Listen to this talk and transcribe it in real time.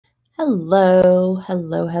Hello,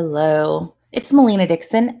 hello, hello. It's Melina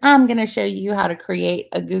Dixon. I'm going to show you how to create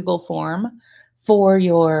a Google form for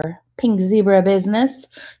your pink zebra business.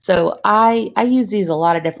 So I use these a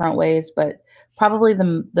lot of different ways, but probably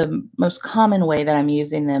the most common way that I'm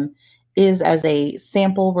using them is as a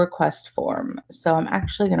sample request form. So I'm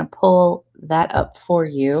actually going to pull that up for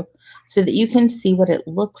you so that you can see what it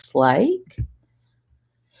looks like.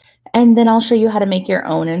 And then I'll show you how to make your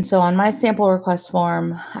own. And so on my sample request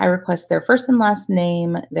form, I request their first and last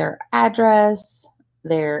name, their address,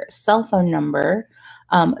 their cell phone number,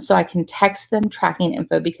 so I can text them tracking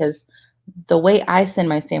info, because the way I send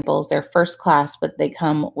my samples, they're first class, but they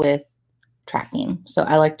come with tracking. So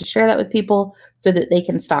I like to share that with people so that they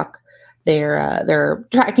can stock their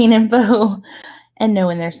tracking info and know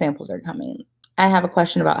when their samples are coming. I have a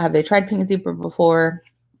question about, have they tried Pink Zebra before?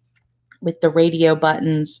 With the radio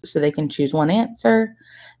buttons so they can choose one answer.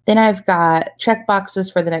 Then I've got check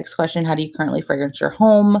boxes for the next question. How do you currently fragrance your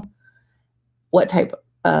home? What type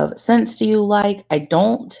of scents do you like? I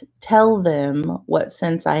don't tell them what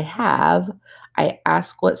scents I have. I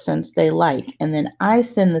ask what scents they like, and then I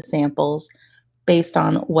send the samples based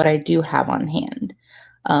on what I do have on hand.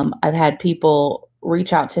 I've had people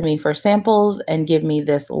reach out to me for samples and give me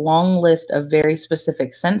this long list of very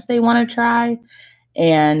specific scents they want to try.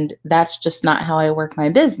 And that's just not how I work my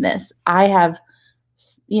business. I have,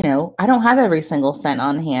 I don't have every single scent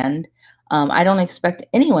on hand. I don't expect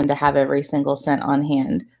anyone to have every single scent on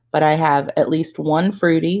hand, but I have at least one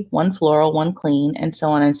fruity, one floral, one clean, and so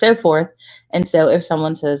on and so forth. And so if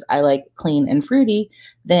someone says I like clean and fruity,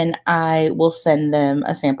 then I will send them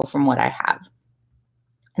a sample from what I have.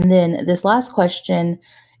 And then this last question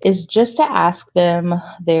is just to ask them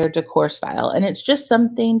their decor style. And it's just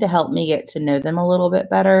something to help me get to know them a little bit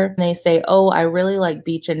better. And they say, oh, I really like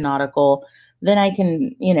beach and nautical. Then I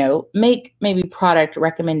can, make maybe product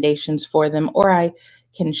recommendations for them, or I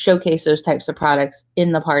can showcase those types of products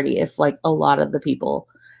in the party if like a lot of the people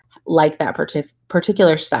like that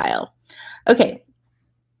particular style. Okay,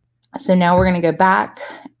 so now we're going to go back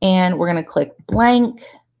and we're going to click blank.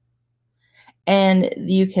 And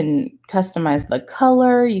you can customize the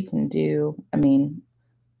color. You can do,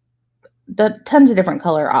 tons of different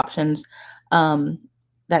color options.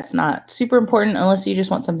 That's not super important unless you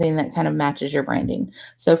just want something that kind of matches your branding.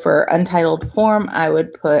 So for untitled form, I'm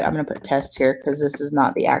going to put test here because this is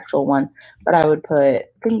not the actual one, but I would put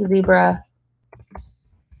pink zebra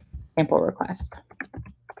sample request.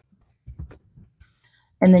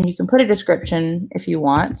 And then you can put a description if you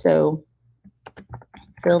want. So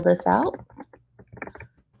fill this out.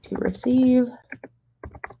 To receive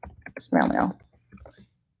snail mail.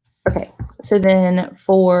 Okay, so then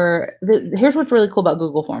here's what's really cool about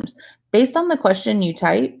Google Forms. Based on the question you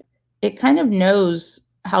type, it kind of knows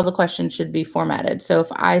how the question should be formatted. So if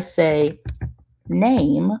I say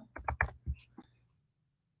name,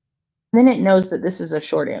 then it knows that this is a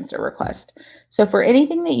short answer request. So for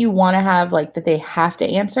anything that you want to have, like that they have to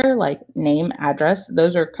answer, like name, address,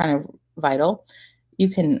 those are kind of vital. You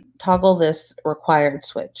can toggle this required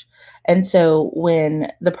switch. And so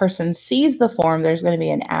when the person sees the form, there's going to be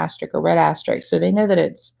an asterisk, a red asterisk, so they know that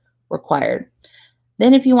it's required.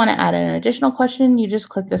 Then if you want to add an additional question, you just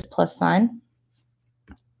click this plus sign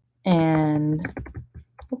and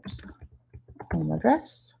home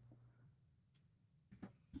address.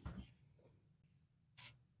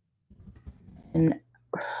 And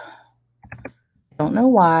I don't know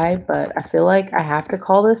why, but I feel like I have to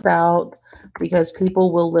call this out, because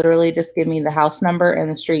people will literally just give me the house number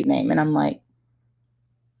and the street name. And I'm like,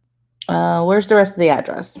 where's the rest of the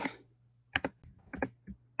address?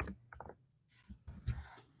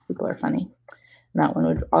 People are funny. And that one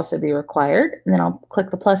would also be required. And then I'll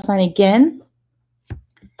click the plus sign again.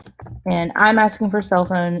 And I'm asking for cell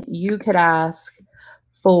phone. You could ask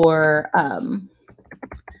for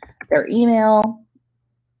their email.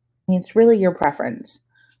 I mean, it's really your preference.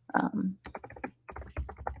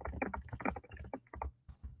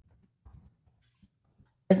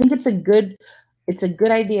 I think it's a good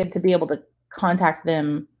idea to be able to contact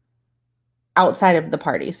them outside of the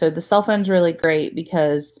party. So the cell phone's really great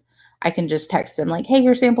because I can just text them like, hey,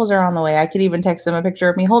 your samples are on the way. I could even text them a picture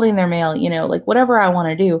of me holding their mail, like whatever I want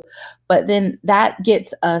to do. But then that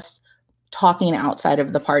gets us talking outside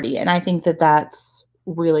of the party. And I think that that's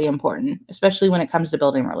really important, especially when it comes to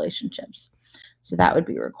building relationships. So that would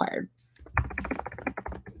be required.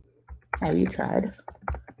 Have you tried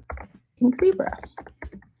pink zebra?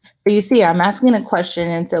 So you see, I'm asking a question,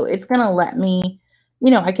 and so it's going to let me,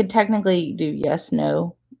 I could technically do yes,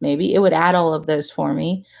 no, maybe. It would add all of those for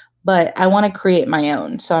me, but I want to create my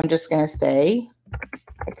own. So I'm just going to say,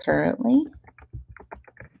 I currently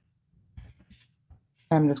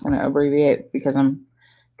I'm just going to abbreviate because I'm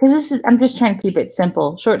just trying to keep it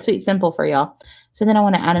simple, short, sweet, simple for y'all. So then I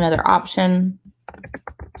want to add another option.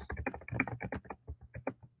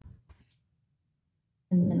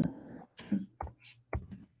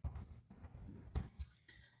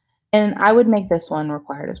 And I would make this one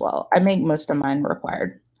required as well. I make most of mine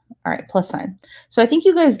required. All right, plus sign. So I think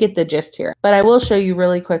you guys get the gist here, but I will show you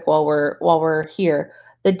really quick while we're here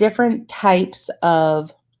the different types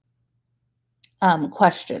of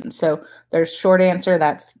questions. So there's short answer,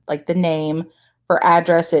 that's like the name. For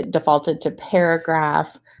address, it defaulted to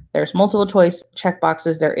paragraph. There's multiple choice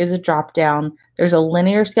checkboxes. There is a drop down. There's a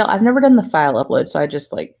linear scale. I've never done the file upload, so I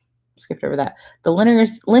just like skipped over that. The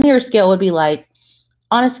linear scale would be like,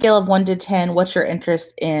 on a scale of 1 to 10, what's your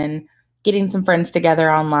interest in getting some friends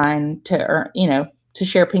together online to earn, to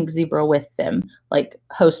share Pink Zebra with them, like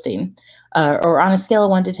hosting? Or on a scale of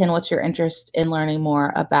 1 to 10, what's your interest in learning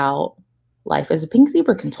more about life as a Pink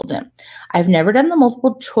Zebra consultant? I've never done the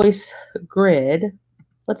multiple choice grid.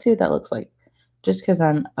 Let's see what that looks like. Just because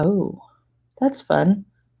oh, that's fun.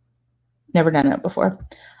 Never done it before.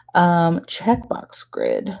 Checkbox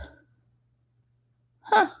grid.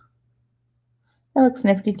 Huh. That looks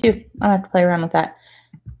nifty too. I'll have to play around with that.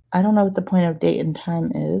 I don't know what the point of date and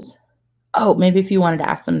time is. Oh, maybe if you wanted to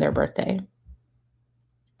ask them their birthday.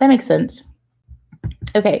 That makes sense.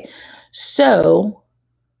 Okay, so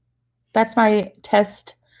that's my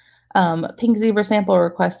test Pink Zebra sample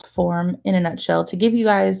request form in a nutshell to give you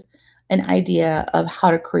guys an idea of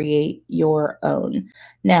how to create your own.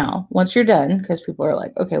 Now, once you're done, because people are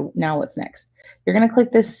like, okay, now what's next? You're going to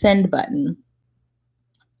click this send button.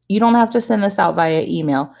 You don't have to send this out via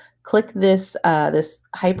email. Click this this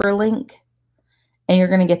hyperlink, and you're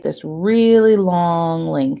going to get this really long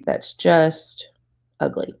link that's just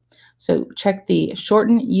ugly. So check the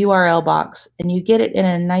shorten URL box, and you get it in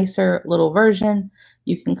a nicer little version.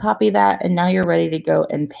 You can copy that, and now you're ready to go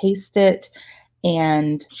and paste it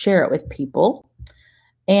and share it with people.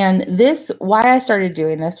 And this, why I started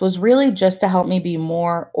doing this was really just to help me be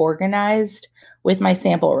more organized with my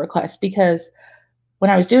sample requests, because when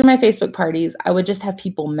I was doing my Facebook parties, I would just have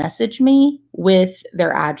people message me with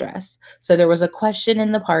their address. So there was a question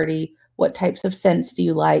in the party, what types of scents do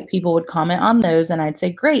you like? People would comment on those, and I'd say,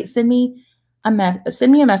 great, send me a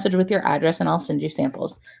message with your address and I'll send you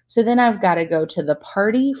samples. So then I've got to go to the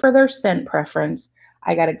party for their scent preference.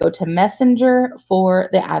 I got to go to Messenger for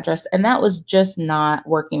the address, and that was just not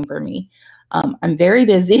working for me. I'm very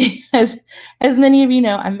busy, as many of you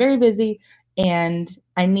know, I'm very busy, and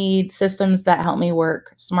I need systems that help me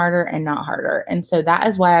work smarter and not harder. And so that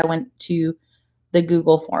is why I went to the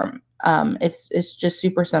Google form. It's just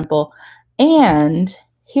super simple. And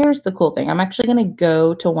here's the cool thing. I'm actually going to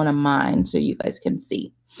go to one of mine so you guys can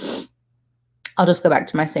see. I'll just go back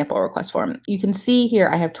to my sample request form. You can see here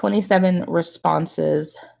I have 27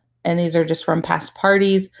 responses, and these are just from past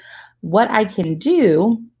parties. What I can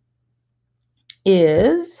do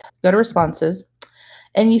is go to responses,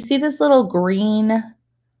 and you see this little green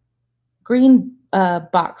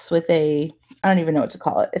box with a, I don't even know what to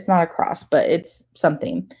call it. It's not a cross, but it's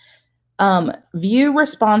something. View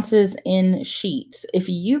responses in Sheets. If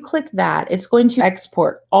you click that, it's going to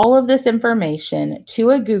export all of this information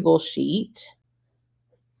to a Google Sheet.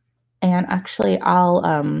 And actually, I'll,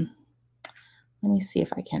 let me see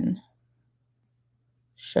if I can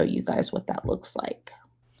show you guys what that looks like.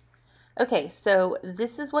 Okay, so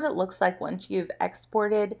this is what it looks like once you've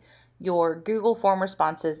exported your Google form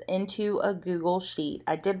responses into a Google Sheet.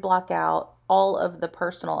 I did block out all of the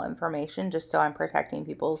personal information just so I'm protecting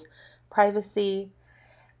people's privacy.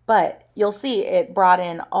 But you'll see it brought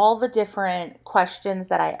in all the different questions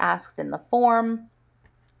that I asked in the form,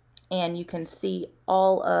 and you can see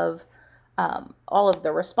all of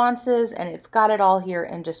the responses, and it's got it all here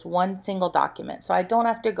in just one single document. So I don't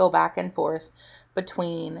have to go back and forth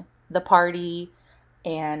between the party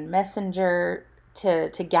and Messenger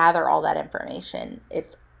to gather all that information.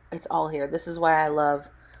 It's all here. This is why I love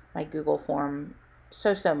my Google form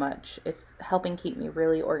so much. It's helping keep me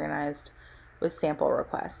really organized with sample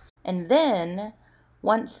requests. And then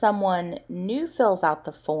once someone new fills out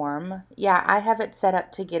the form, yeah, I have it set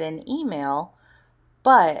up to get an email,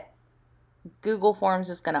 but Google Forms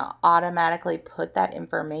is going to automatically put that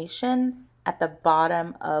information at the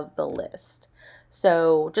bottom of the list.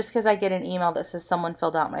 So just because I get an email that says someone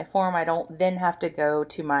filled out my form, I don't then have to go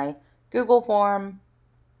to my Google form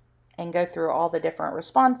and go through all the different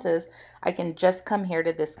responses. I can just come here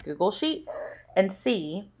to this Google Sheet and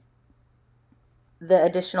see the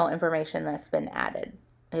additional information that's been added.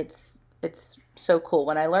 It's so cool.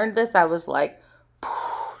 When I learned this, I was like,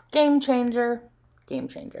 game changer, game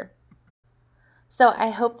changer. So I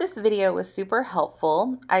hope this video was super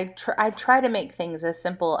helpful. I try to make things as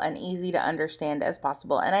simple and easy to understand as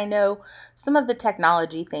possible. And I know some of the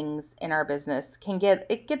technology things in our business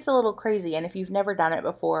it gets a little crazy. And if you've never done it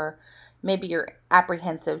before, maybe you're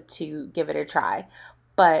apprehensive to give it a try.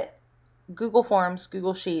 But Google Forms,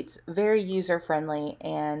 Google Sheets, very user friendly,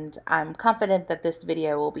 and I'm confident that this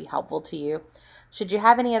video will be helpful to you. Should you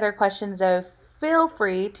have any other questions though, feel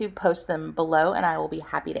free to post them below and I will be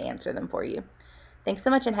happy to answer them for you. Thanks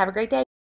so much and have a great day.